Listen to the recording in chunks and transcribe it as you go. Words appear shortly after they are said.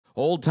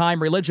Old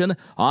Time Religion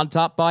on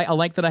top by a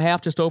length and a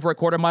half, just over a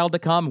quarter mile to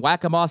come.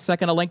 Waccamaw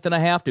second, a length and a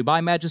half.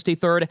 Dubai Majesty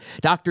third.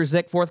 Dr.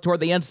 Zick fourth toward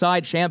the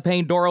inside.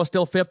 Champagne Doro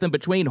still fifth in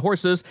between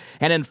horses.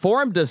 And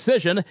Informed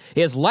Decision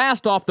is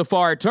last off the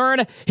far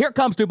turn. Here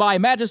comes Dubai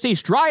Majesty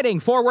striding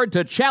forward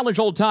to challenge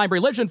Old Time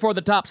Religion for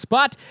the top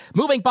spot.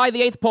 Moving by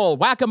the eighth pole.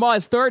 Waccamaw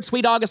is third.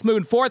 Sweet August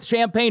Moon fourth.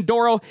 Champagne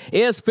Doro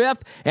is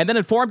fifth. And then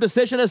Informed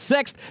Decision is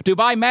sixth.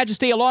 Dubai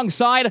Majesty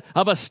alongside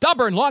of a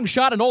stubborn long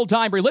shot in Old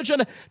Time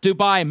Religion.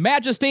 Dubai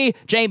Majesty.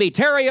 Jamie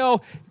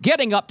Terrio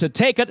getting up to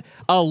take it.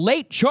 A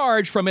late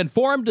charge from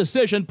Informed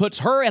Decision puts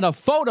her in a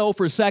photo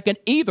for second,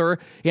 either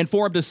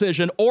Informed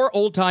Decision or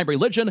Old Time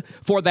Religion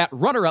for that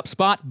runner-up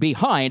spot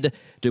behind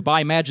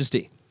Dubai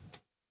Majesty.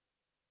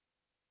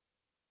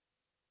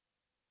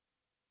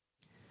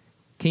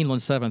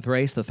 Keeneland's seventh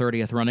race, the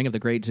 30th running of the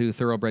Grade 2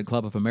 Thoroughbred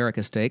Club of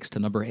America Stakes to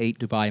number 8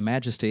 Dubai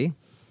Majesty.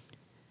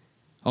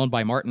 Owned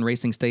by Martin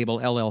Racing Stable,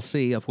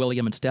 LLC, of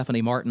William and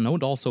Stephanie Martin.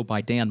 Owned also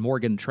by Dan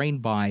Morgan.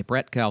 Trained by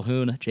Brett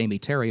Calhoun, Jamie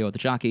Terrio, the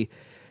jockey.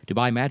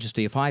 Dubai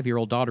Majesty, a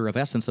 5-year-old daughter of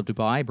Essence of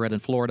Dubai, bred in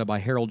Florida by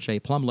Harold J.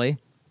 Plumley.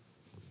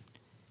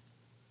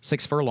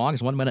 6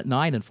 furlongs, 1 minute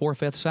 9 and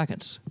 4/5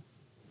 seconds.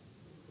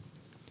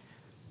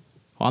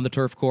 On the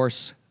turf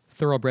course,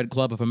 Thoroughbred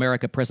Club of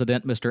America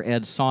President Mr.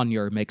 Ed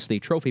Sonnier makes the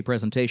trophy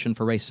presentation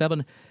for race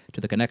 7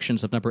 to the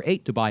connections of number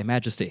 8 Dubai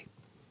Majesty.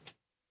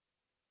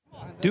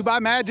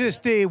 Dubai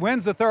Majesty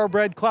wins the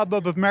Thoroughbred Club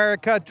of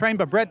America, trained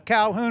by Brett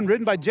Calhoun,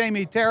 ridden by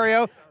Jamie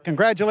Terrio.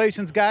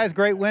 Congratulations, guys.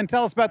 Great win.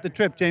 Tell us about the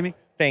trip, Jamie.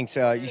 Thanks.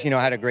 I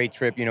had a great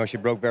trip. She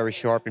broke very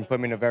sharp and put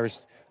me in a very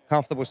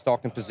comfortable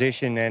stalking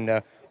position.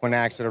 And when I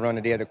asked her to run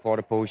the day of the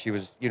quarter post, she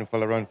was,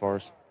 full of run for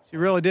us. She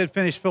really did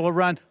finish full of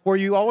run. Were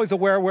you always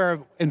aware where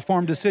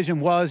Informed Decision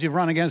was? You've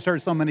run against her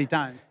so many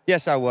times.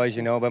 Yes, I was,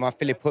 but my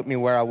filly put me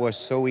where I was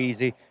so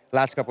easy.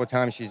 Last couple of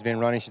times she's been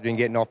running, she's been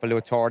getting off a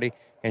little tardy.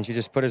 And she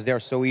just put us there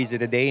so easy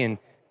today, and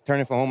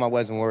turning for home, I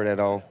wasn't worried at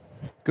all.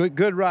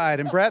 Good ride.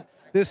 And Brett,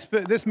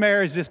 this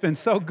mare has just been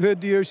so good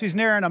to you. She's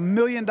nearing $1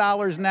 million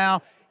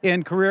now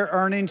in career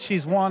earnings.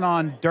 She's won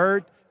on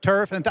dirt,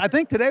 turf, and I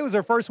think today was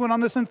her first win on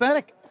the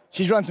synthetic.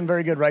 She's run some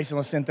very good racing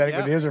on the synthetic,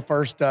 but it is her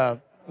first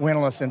win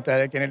on the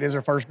synthetic, and it is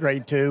her first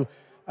Grade 2.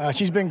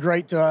 She's been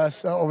great to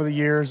us over the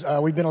years.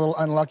 We've been a little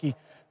unlucky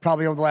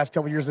probably over the last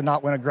couple of years to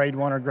not win a Grade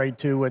 1 or Grade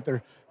 2 with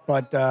her,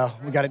 but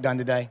we got it done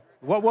today.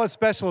 What was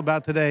special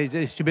about today?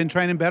 Has she been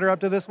training better up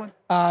to this one?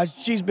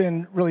 She's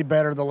been really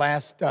better the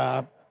last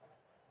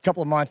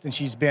couple of months than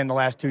she's been the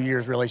last 2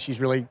 years, really. She's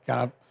really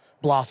kind of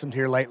blossomed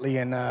here lately,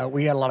 and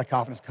we had a lot of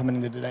confidence coming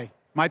into today.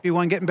 Might be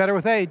one getting better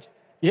with age.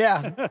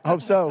 Yeah, I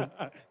hope so.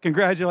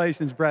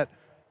 Congratulations, Brett.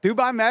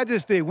 Dubai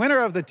Majesty, winner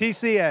of the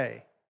TCA.